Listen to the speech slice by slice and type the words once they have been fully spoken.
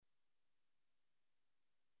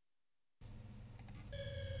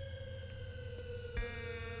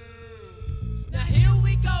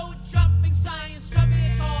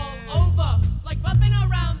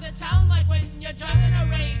when you're driving a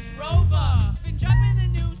Range Rover. Been dropping the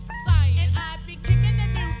new science, and I be kicking the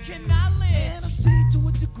new knowledge. And I see to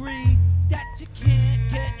a degree that you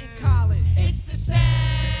can't get in college. It's the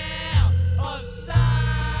sounds of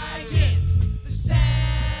science. The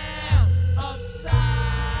sounds of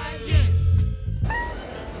science.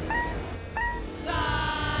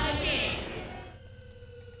 Science.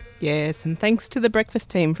 Yes, and thanks to the breakfast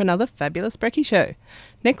team for another fabulous brekkie show.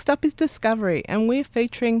 Next up is Discovery, and we're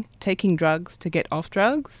featuring taking drugs to get off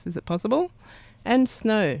drugs, is it possible? And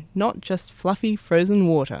snow, not just fluffy frozen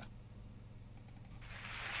water.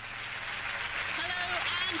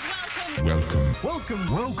 Welcome.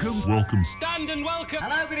 Stand and welcome.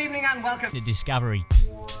 Hello, good evening and welcome to Discovery.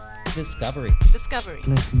 Discovery.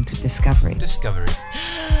 Listen to Discovery. Discovery.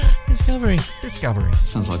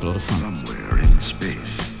 Sounds like a lot of fun. Somewhere in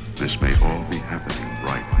space, this may all be happening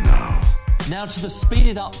right now. Now, to the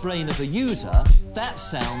speeded up brain of a user, that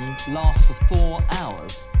sound lasts for 4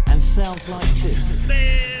 hours and sounds like this.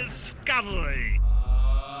 Discovery!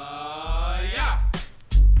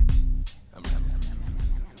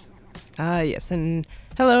 Yes, and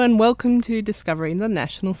hello and welcome to Discovery, the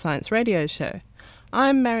National Science Radio Show.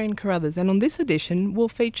 I'm Marion Carruthers, and on this edition we'll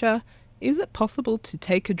feature, is it possible to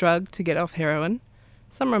take a drug to get off heroin?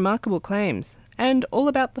 Some remarkable claims, and all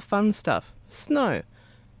about the fun stuff, snow.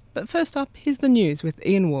 But first up, here's the news with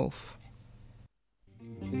Ian Wolfe.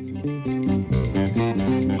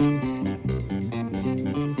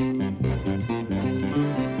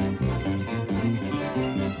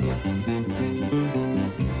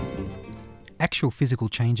 Actual physical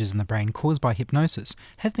changes in the brain caused by hypnosis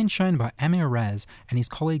have been shown by Amir Raz and his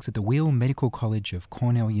colleagues at the Weill Medical College of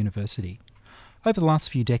Cornell University. Over the last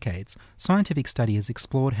few decades, scientific study has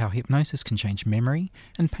explored how hypnosis can change memory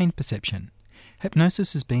and pain perception.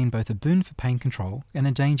 Hypnosis has been both a boon for pain control and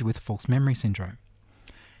a danger with false memory syndrome.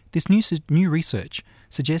 This new research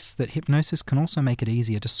suggests that hypnosis can also make it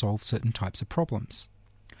easier to solve certain types of problems.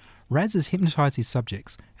 Raz has hypnotised his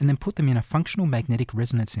subjects and then put them in a functional magnetic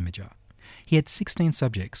resonance imager. He had 16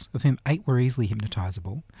 subjects, of whom 8 were easily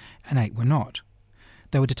hypnotisable and 8 were not.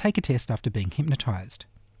 They were to take a test after being hypnotised.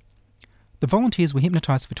 The volunteers were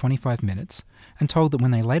hypnotised for 25 minutes and told that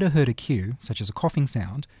when they later heard a cue, such as a coughing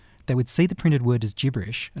sound, they would see the printed word as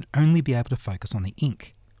gibberish and only be able to focus on the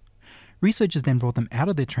ink. Researchers then brought them out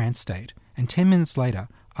of their trance state and 10 minutes later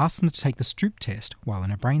asked them to take the Stroop test while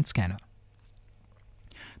in a brain scanner.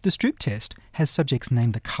 The Stroop test has subjects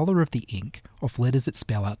name the colour of the ink of letters that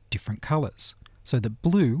spell out different colours, so that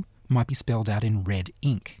blue might be spelled out in red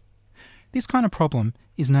ink. This kind of problem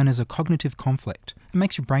is known as a cognitive conflict and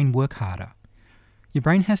makes your brain work harder. Your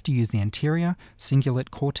brain has to use the anterior cingulate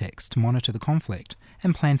cortex to monitor the conflict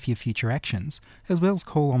and plan for your future actions, as well as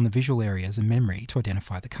call on the visual areas and memory to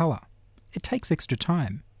identify the colour. It takes extra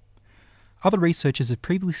time. Other researchers have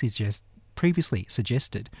previously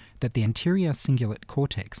suggested that the anterior cingulate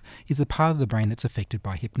cortex is the part of the brain that's affected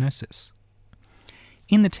by hypnosis.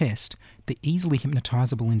 In the test, the easily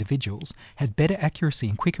hypnotisable individuals had better accuracy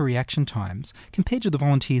and quicker reaction times compared to the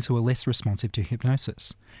volunteers who were less responsive to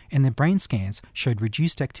hypnosis, and their brain scans showed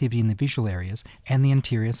reduced activity in the visual areas and the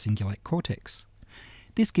anterior cingulate cortex.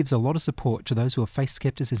 This gives a lot of support to those who have faced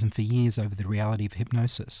scepticism for years over the reality of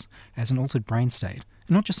hypnosis as an altered brain state, and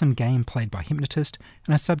not just some game played by a hypnotist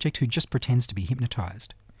and a subject who just pretends to be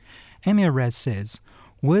hypnotised. Amir Raz says,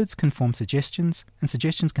 words can form suggestions, and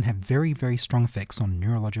suggestions can have very, very strong effects on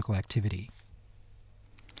neurological activity.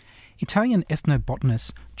 Italian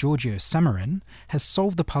ethnobotanist Giorgio Samarin has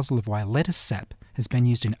solved the puzzle of why lettuce sap has been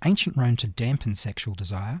used in ancient Rome to dampen sexual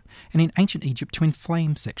desire and in ancient Egypt to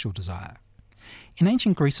inflame sexual desire. In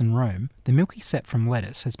ancient Greece and Rome, the milky sap from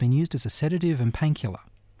lettuce has been used as a sedative and painkiller.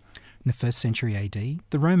 In the 1st century AD,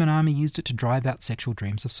 the Roman army used it to drive out sexual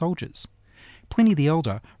dreams of soldiers. Pliny the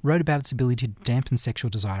Elder wrote about its ability to dampen sexual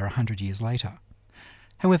desire 100 years later.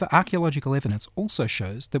 However, archaeological evidence also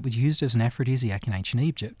shows that it was used as an aphrodisiac in ancient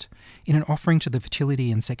Egypt, in an offering to the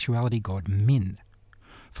fertility and sexuality god Min.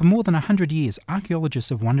 For more than 100 years, archaeologists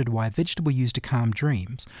have wondered why a vegetable used to calm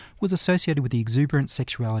dreams was associated with the exuberant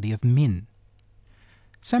sexuality of Min.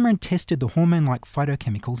 Samarin tested the hormone-like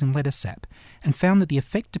phytochemicals in lettuce sap and found that the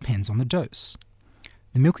effect depends on the dose.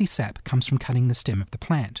 The milky sap comes from cutting the stem of the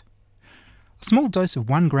plant. A small dose of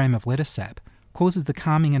 1 gram of lettuce sap causes the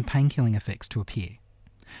calming and painkilling effects to appear,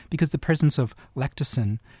 because the presence of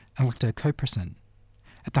lactocin and lactocopricin.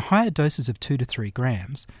 At the higher doses of 2 to 3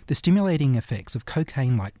 grams, the stimulating effects of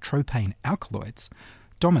cocaine-like tropane alkaloids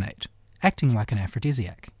dominate, acting like an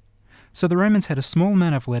aphrodisiac. So the Romans had a small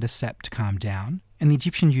amount of lettuce sap to calm down, and the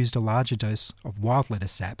Egyptians used a larger dose of wild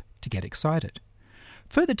lettuce sap to get excited.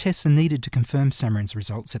 Further tests are needed to confirm Samarin's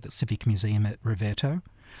results at the Civic Museum at Rovereto.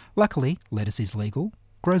 Luckily, lettuce is legal,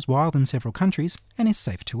 grows wild in several countries, and is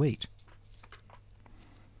safe to eat.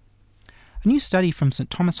 A new study from St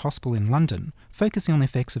Thomas Hospital in London, focusing on the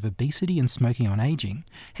effects of obesity and smoking on ageing,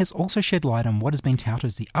 has also shed light on what has been touted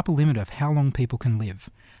as the upper limit of how long people can live,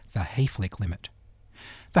 the Hayflick limit.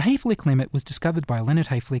 The Hayflick limit was discovered by Leonard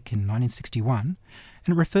Hayflick in 1961,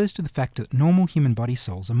 and it refers to the fact that normal human body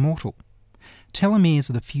cells are mortal. Telomeres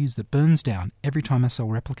are the fuse that burns down every time a cell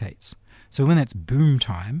replicates, so when it's boom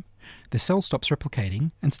time, the cell stops replicating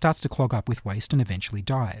and starts to clog up with waste and eventually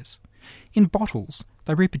dies. In bottles,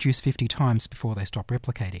 they reproduce 50 times before they stop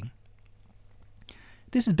replicating.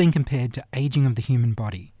 This has been compared to ageing of the human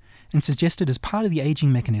body and suggested as part of the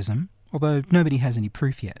ageing mechanism, although nobody has any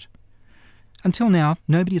proof yet. Until now,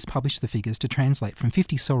 nobody has published the figures to translate from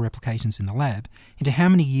 50 cell replications in the lab into how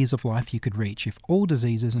many years of life you could reach if all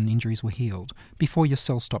diseases and injuries were healed before your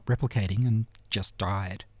cells stopped replicating and just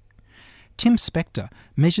died. Tim Spector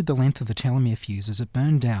measured the length of the telomere fuse as it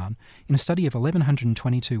burned down in a study of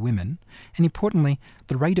 1,122 women, and importantly,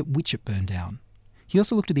 the rate at which it burned down. He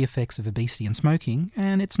also looked at the effects of obesity and smoking,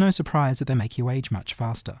 and it's no surprise that they make you age much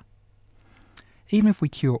faster. Even if we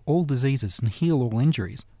cure all diseases and heal all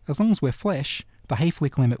injuries, as long as we're flesh, the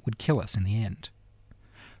Hayflick limit would kill us in the end.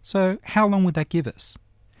 So how long would that give us?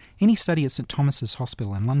 In his study at St Thomas's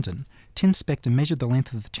Hospital in London, Tim Spector measured the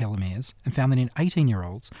length of the telomeres and found that in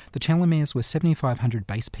 18-year-olds, the telomeres were 7,500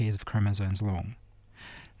 base pairs of chromosomes long.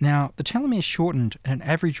 Now, the telomeres shortened at an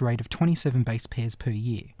average rate of 27 base pairs per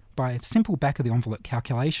year. By simple back-of-the-envelope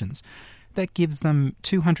calculations, that gives them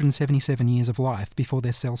 277 years of life before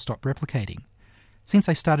their cells stop replicating. Since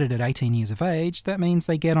they started at 18 years of age, that means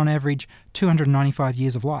they get on average 295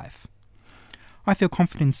 years of life. I feel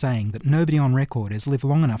confident in saying that nobody on record has lived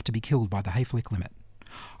long enough to be killed by the Hayflick limit.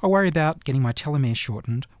 I worry about getting my telomeres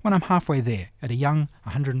shortened when I'm halfway there at a young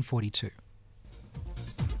 142.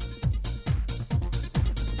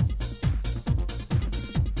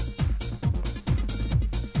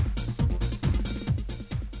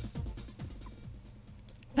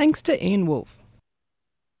 Thanks to Ian Wolfe.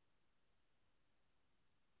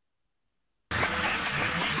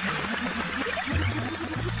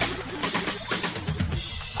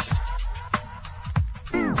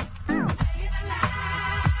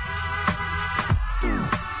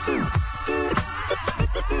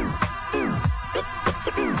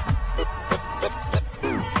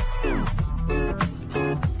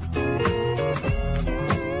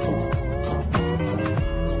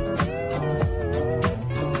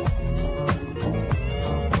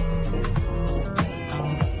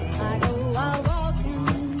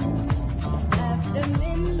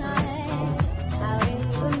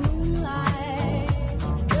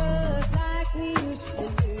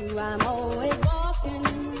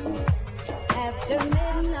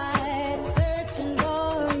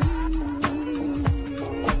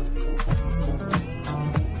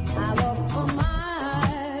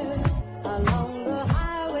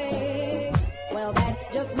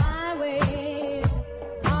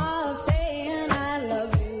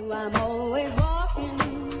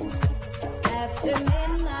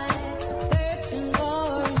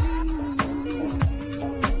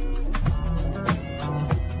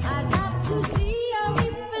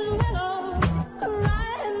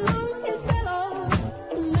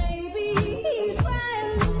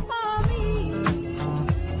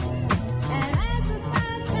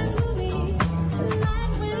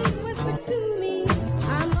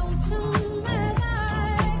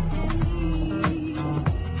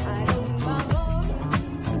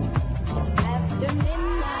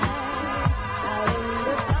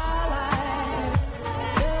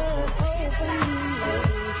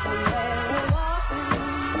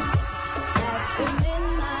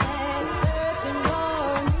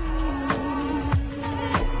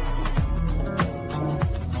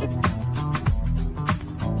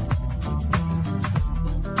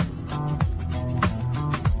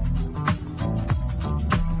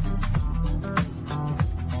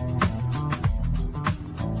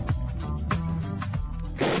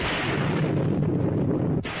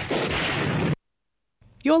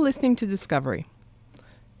 You're listening to Discovery.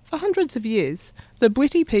 For hundreds of years, the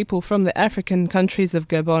Bwiti people from the African countries of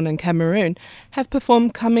Gabon and Cameroon have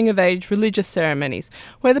performed coming-of-age religious ceremonies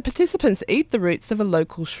where the participants eat the roots of a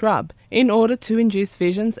local shrub in order to induce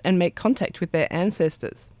visions and make contact with their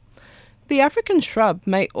ancestors. The African shrub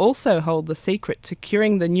may also hold the secret to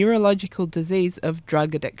curing the neurological disease of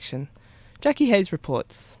drug addiction. Jackie Hayes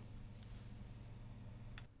reports.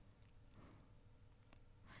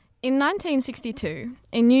 In 1962,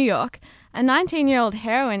 in New York, a 19-year-old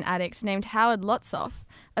heroin addict named Howard Lotsof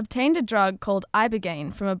obtained a drug called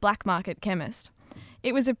Ibogaine from a black market chemist.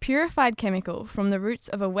 It was a purified chemical from the roots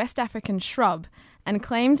of a West African shrub and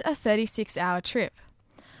claimed a 36-hour trip.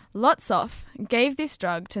 Lotsof gave this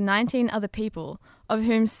drug to 19 other people, of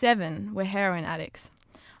whom 7 were heroin addicts.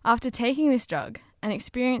 After taking this drug and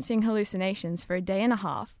experiencing hallucinations for a day and a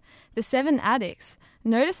half, the 7 addicts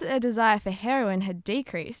noticed that their desire for heroin had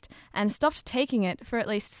decreased and stopped taking it for at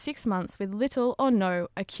least 6 months with little or no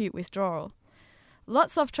acute withdrawal.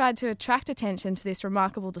 Lotsof tried to attract attention to this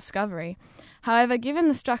remarkable discovery. However, given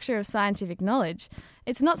the structure of scientific knowledge,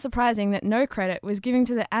 it's not surprising that no credit was given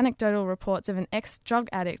to the anecdotal reports of an ex-drug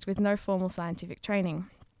addict with no formal scientific training.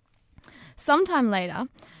 Sometime later,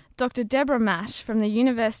 Dr. Deborah Mash from the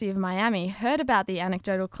University of Miami heard about the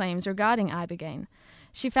anecdotal claims regarding Ibogaine.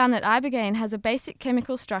 She found that Ibogaine has a basic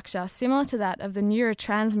chemical structure similar to that of the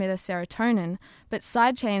neurotransmitter serotonin, but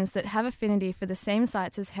side chains that have affinity for the same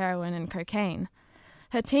sites as heroin and cocaine.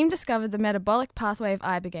 Her team discovered the metabolic pathway of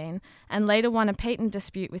Ibogaine and later won a patent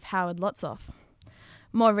dispute with Howard Lotsof.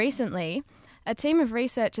 More recently, a team of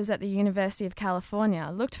researchers at the University of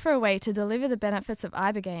California looked for a way to deliver the benefits of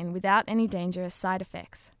Ibogaine without any dangerous side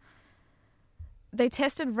effects. They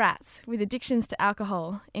tested rats with addictions to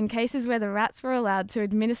alcohol in cases where the rats were allowed to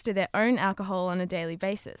administer their own alcohol on a daily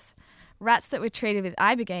basis. Rats that were treated with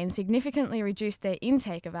Ibogaine significantly reduced their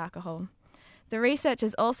intake of alcohol. The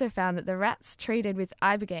researchers also found that the rats treated with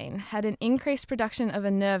Ibogaine had an increased production of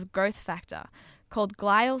a nerve growth factor called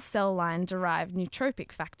glial cell line-derived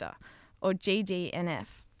nootropic factor, or GDNF.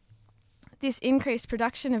 This increased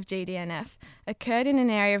production of GDNF occurred in an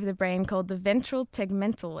area of the brain called the ventral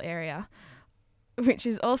tegmental area, which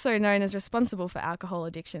is also known as responsible for alcohol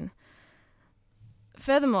addiction.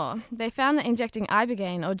 Furthermore, they found that injecting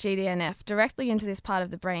Ibogaine or GDNF directly into this part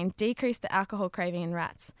of the brain decreased the alcohol craving in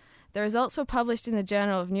rats. The results were published in the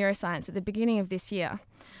Journal of Neuroscience at the beginning of this year.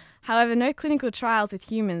 However, no clinical trials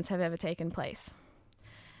with humans have ever taken place.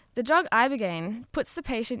 The drug Ibogaine puts the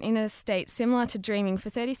patient in a state similar to dreaming for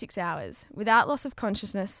 36 hours, without loss of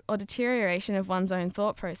consciousness or deterioration of one's own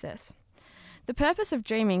thought process. The purpose of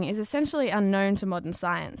dreaming is essentially unknown to modern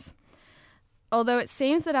science, although it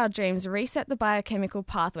seems that our dreams reset the biochemical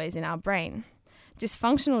pathways in our brain.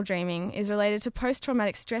 Dysfunctional dreaming is related to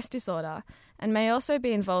post-traumatic stress disorder and may also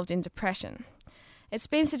be involved in depression. It's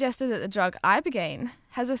been suggested that the drug Ibogaine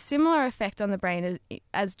has a similar effect on the brain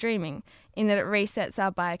as dreaming, in that it resets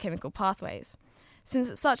our biochemical pathways. Since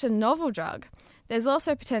it's such a novel drug, there's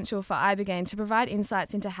also potential for Ibogaine to provide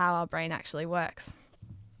insights into how our brain actually works.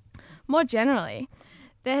 More generally,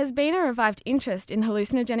 there has been a revived interest in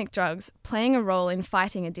hallucinogenic drugs playing a role in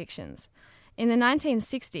fighting addictions. In the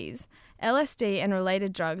 1960s, LSD and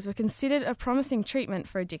related drugs were considered a promising treatment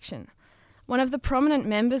for addiction. One of the prominent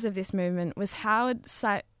members of this movement was Harvard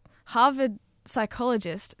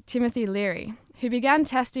psychologist Timothy Leary, who began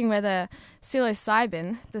testing whether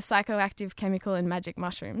psilocybin, the psychoactive chemical in magic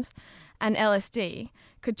mushrooms, and LSD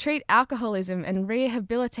could treat alcoholism and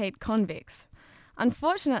rehabilitate convicts.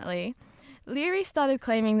 Unfortunately, Leary started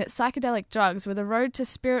claiming that psychedelic drugs were the road to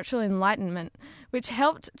spiritual enlightenment, which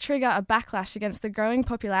helped trigger a backlash against the growing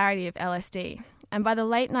popularity of LSD. And by the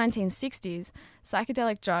late 1960s,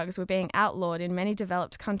 psychedelic drugs were being outlawed in many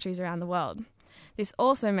developed countries around the world. This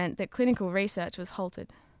also meant that clinical research was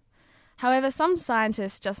halted. However, some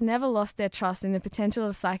scientists just never lost their trust in the potential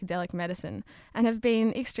of psychedelic medicine and have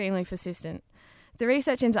been extremely persistent. The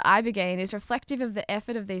research into Ibogaine is reflective of the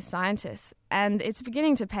effort of these scientists, and it's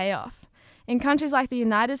beginning to pay off. In countries like the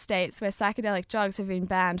United States, where psychedelic drugs have been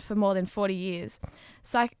banned for more than 40 years,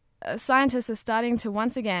 scientists are starting to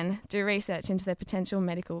once again do research into their potential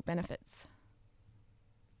medical benefits.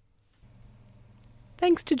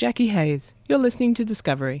 Thanks to Jackie Hayes. You're listening to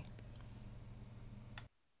Discovery.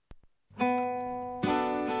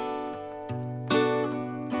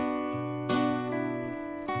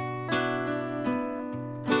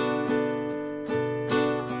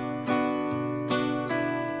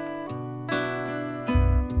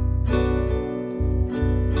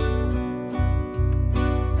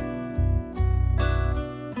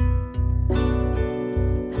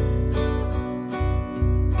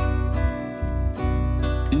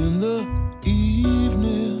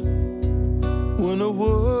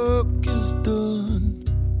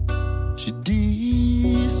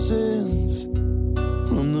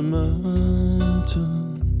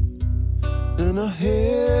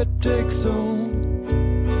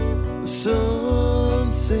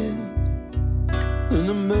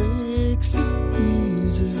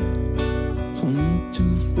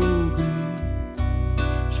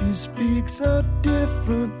 Speaks a different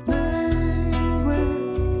different language.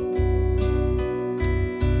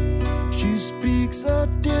 She speaks a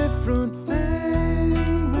different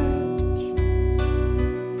language,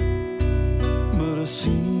 but I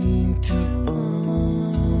seem to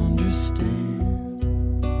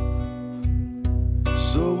understand.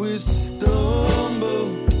 So we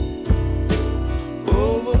stumble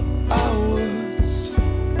over hours.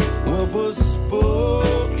 What was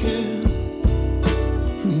spoken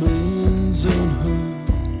remains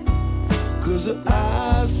unheard, 'cause her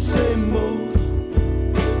eyes say more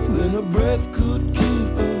than a breath could give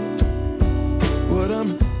her. What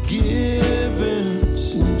I'm giving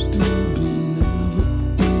seems to be never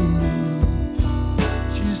enough.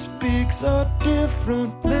 She speaks a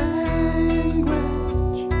different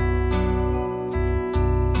language.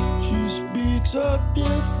 She speaks a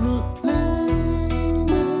different language.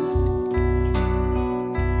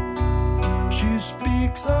 She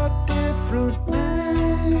speaks a different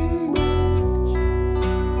language,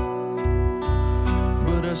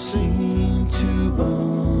 but I seem to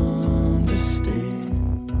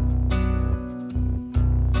understand.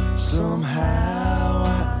 Somehow I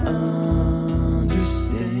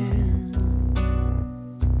understand.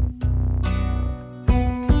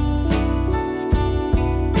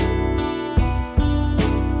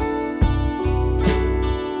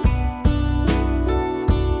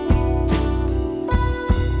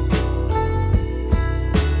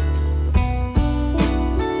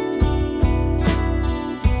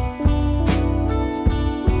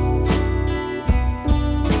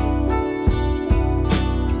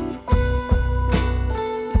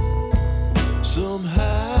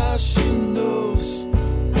 Somehow she knows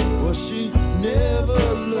what she never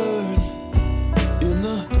learned in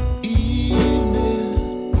the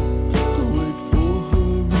evening. I wait for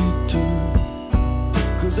her return,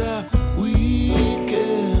 'cause I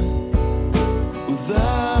weaken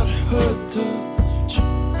without her touch.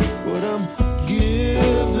 What I'm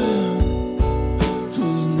giving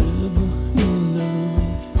is never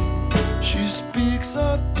enough. She speaks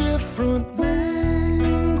a different language.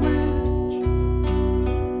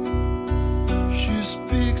 She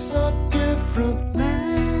speaks a different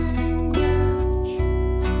language.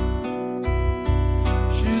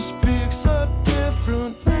 She speaks a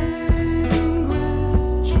different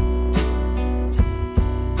language,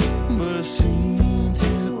 but I seem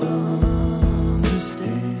to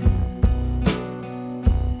understand.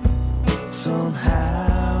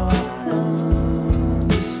 Somehow I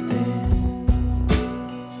understand,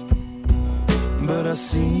 but I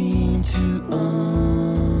seem to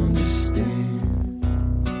understand.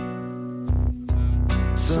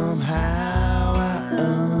 Somehow I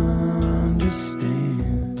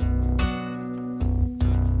understand.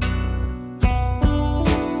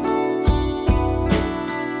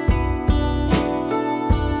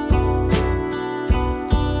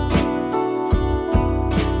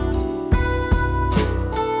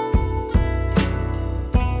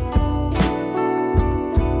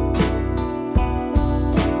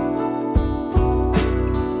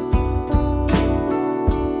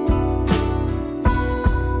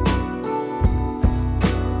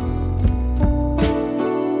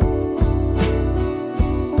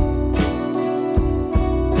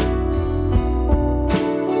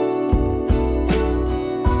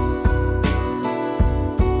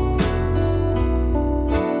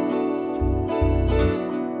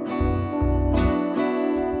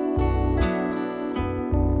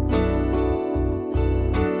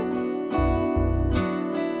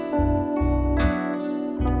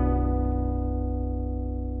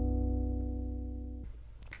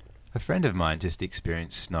 A friend of mine just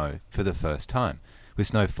experienced snow for the first time, with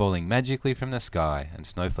snow falling magically from the sky and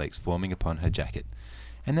snowflakes forming upon her jacket.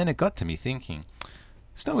 And then it got to me thinking,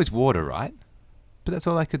 snow is water, right? But that's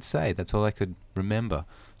all I could say, that's all I could remember.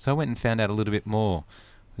 So I went and found out a little bit more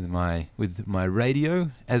with my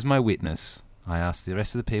radio as my witness. I asked the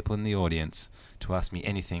rest of the people in the audience to ask me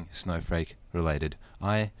anything snowflake related.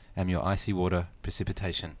 I am your icy water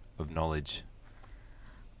precipitation of knowledge.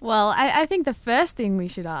 Well, I think the first thing we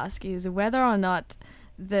should ask is whether or not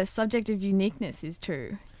the subject of uniqueness is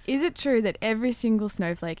true. Is it true that every single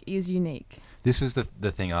snowflake is unique? This was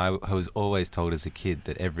the thing I was always told as a kid,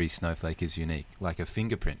 that every snowflake is unique, like a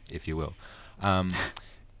fingerprint, if you will.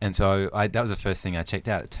 And so that was the first thing I checked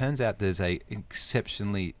out. It turns out there's a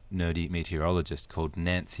exceptionally nerdy meteorologist called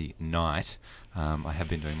Nancy Knight, I have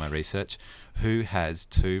been doing my research, who has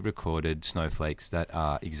 2 recorded snowflakes that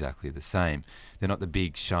are exactly the same. They're not the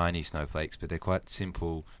big shiny snowflakes, but they're quite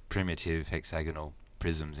simple, primitive, hexagonal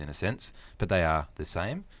prisms in a sense, but they are the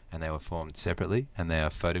same, and they were formed separately, and they are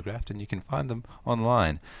photographed, and you can find them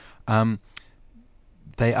online.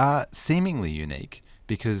 they are seemingly unique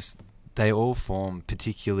because they all form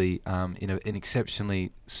particularly in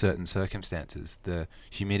exceptionally certain circumstances. The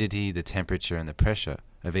humidity, the temperature, and the pressure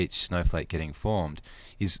of each snowflake getting formed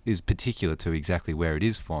is particular to exactly where it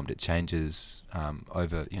is formed. It changes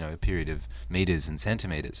over a period of meters and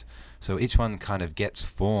centimeters. So each one kind of gets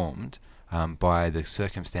formed by the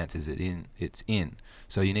circumstances it's in.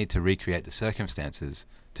 So you need to recreate the circumstances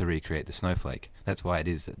to recreate the snowflake. That's why it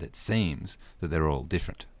is that it seems that they're all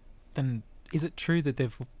different. Then is it true that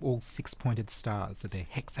they're all six-pointed stars, that they're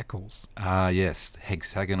hexacles? Ah, yes,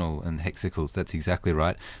 hexagonal and hexacles, that's exactly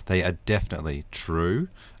right. They are definitely true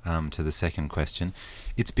to the second question.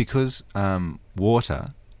 It's because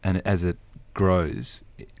water, and as it grows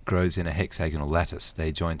in a hexagonal lattice.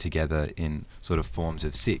 They join together in sort of forms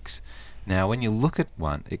of six. Now, when you look at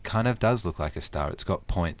one, it kind of does look like a star. It's got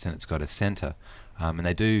points and it's got a centre. And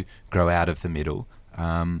they do grow out of the middle,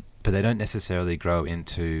 but they don't necessarily grow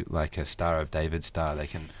into like a Star of David star. They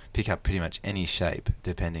can pick up pretty much any shape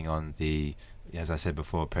depending on the, as I said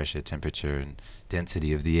before, pressure, temperature and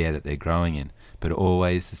density of the air that they're growing in, but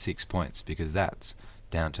always the 6 points, because that's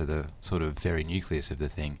down to the sort of very nucleus of the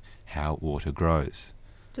thing, how water grows.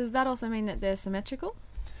 Does that also mean that they're symmetrical?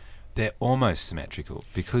 They're almost symmetrical,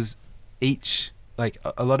 because each, like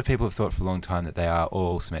a lot of people have thought for a long time that they are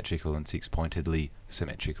all symmetrical and six-pointedly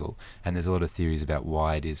symmetrical, and there's a lot of theories about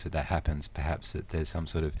why it is that that happens. Perhaps that there's some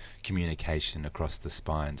sort of communication across the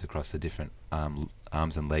spines, across the different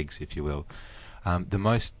arms and legs, if you will. The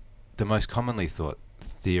most commonly thought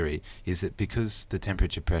theory is that because the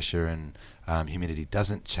temperature, pressure and humidity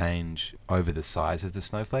doesn't change over the size of the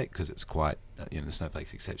snowflake, because it's quite, the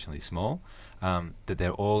snowflake's exceptionally small, that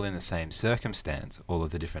they're all in the same circumstance, all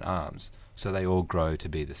of the different arms, so they all grow to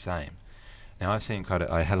be the same. Now, I've seen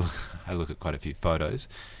I had a look at quite a few photos,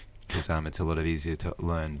 because it's a lot easier to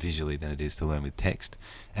learn visually than it is to learn with text,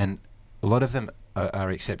 and a lot of them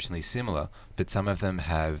are exceptionally similar, but some of them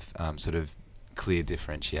have sort of clear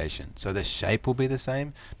differentiation. So the shape will be the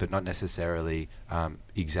same, but not necessarily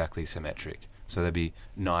exactly symmetric. So they'll be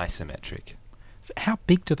nigh-symmetric. So how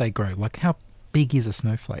big do they grow? Like, how big is a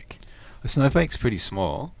snowflake? A snowflake's pretty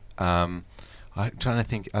small. I'm trying to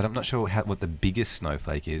think. I'm not sure what the biggest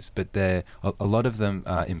snowflake is, but a lot of them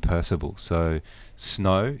are imperceptible. So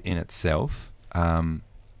snow in itself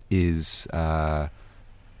is in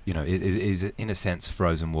a sense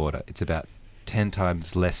frozen water. It's about 10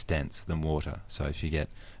 times less dense than water. So if you get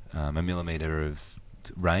a millimetre of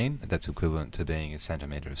rain, that's equivalent to being a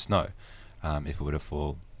centimetre of snow. If it were to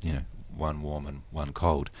fall, one warm and one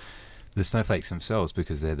cold. The snowflakes themselves,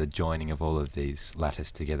 because they're the joining of all of these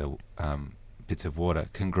lattice together bits of water,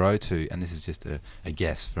 can grow to, and this is just a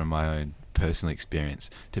guess from my own personal experience,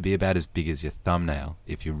 to be about as big as your thumbnail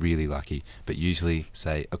if you're really lucky, but usually,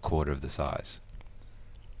 say, a quarter of the size.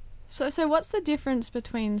 So what's the difference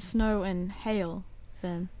between snow and hail,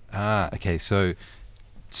 then? Okay, so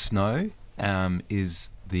snow is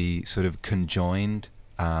the sort of conjoined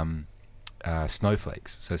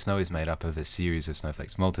snowflakes. So snow is made up of a series of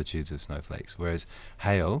snowflakes, multitudes of snowflakes, whereas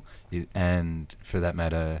hail, and for that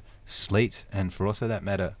matter, sleet, and for also that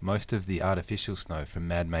matter, most of the artificial snow from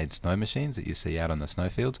man-made snow machines that you see out on the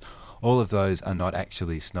snowfields, all of those are not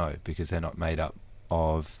actually snow, because they're not made up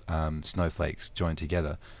of snowflakes joined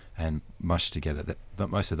together and mushed together. That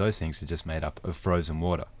most of those things are just made up of frozen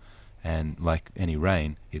water, and like any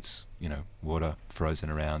rain, it's water frozen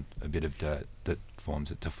around a bit of dirt that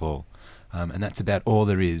forms it to fall, and that's about all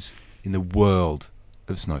there is in the world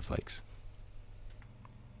of snowflakes.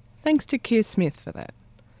 Thanks to Keir Smith for that.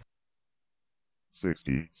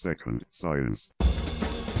 60-second science.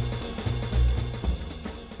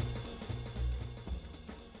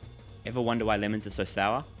 Ever wonder why lemons are so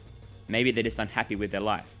sour? Maybe they're just unhappy with their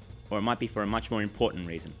life, or it might be for a much more important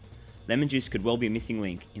reason. Lemon juice could well be a missing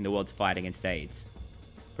link in the world's fight against AIDS.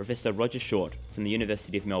 Professor Roger Short from the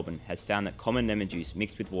University of Melbourne has found that common lemon juice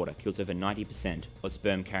mixed with water kills over 90% of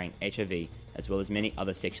sperm carrying HIV, as well as many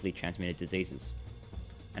other sexually transmitted diseases.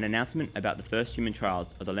 An announcement about the first human trials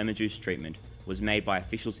of the lemon juice treatment was made by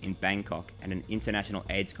officials in Bangkok at an international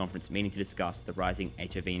AIDS conference meeting to discuss the rising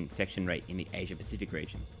HIV infection rate in the Asia-Pacific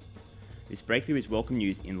region. This breakthrough is welcome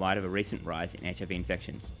news in light of a recent rise in HIV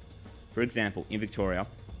infections. For example, in Victoria,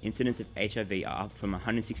 incidents of HIV are up from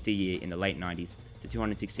 160 a year in the late 90s to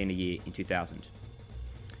 216 a year in 2000.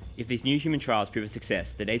 If these new human trials prove a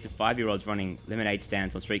success, the days of 5-year-olds running lemonade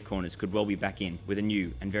stands on street corners could well be back in, with a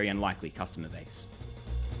new and very unlikely customer base.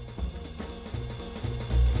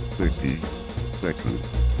 60-second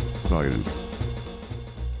science.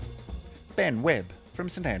 Ben Webb from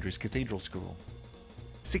St Andrew's Cathedral School.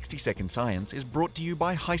 60 Second Science is brought to you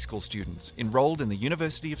by high school students enrolled in the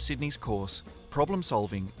University of Sydney's course Problem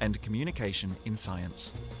Solving and Communication in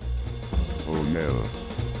Science. Oh, never.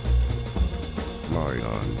 Lie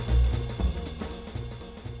on.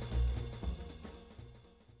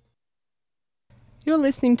 You're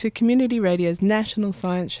listening to Community Radio's National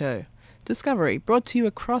Science Show, Discovery, brought to you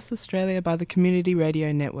across Australia by the Community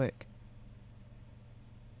Radio Network.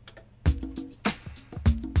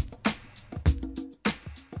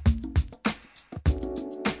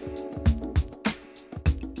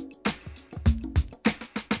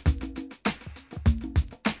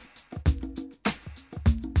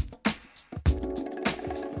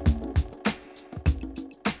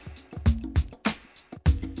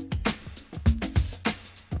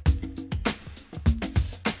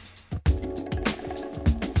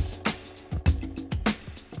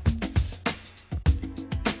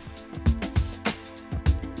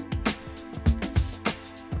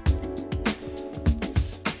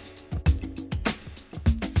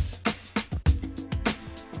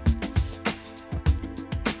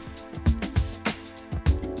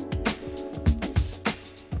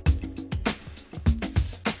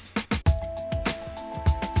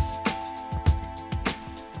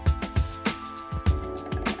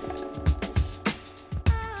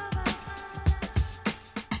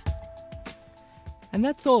 And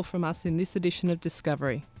that's all from us in this edition of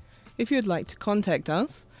Discovery. If you'd like to contact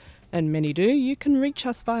us, and many do, you can reach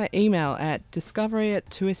us via email at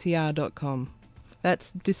discovery@2ser.com.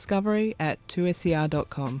 That's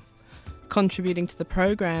discovery@2ser.com. Contributing to the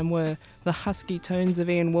program were the husky tones of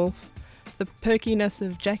Ian Wolfe, the perkiness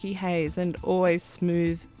of Jackie Hayes, and always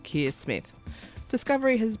smooth Keir Smith.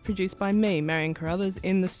 Discovery is produced by me, Marion Carruthers,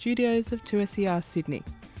 in the studios of 2SER Sydney.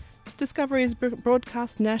 Discovery is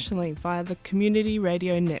broadcast nationally via the Community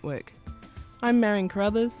Radio Network. I'm Marion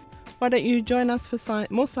Carruthers. Why don't you join us for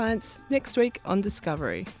more science next week on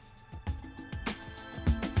Discovery?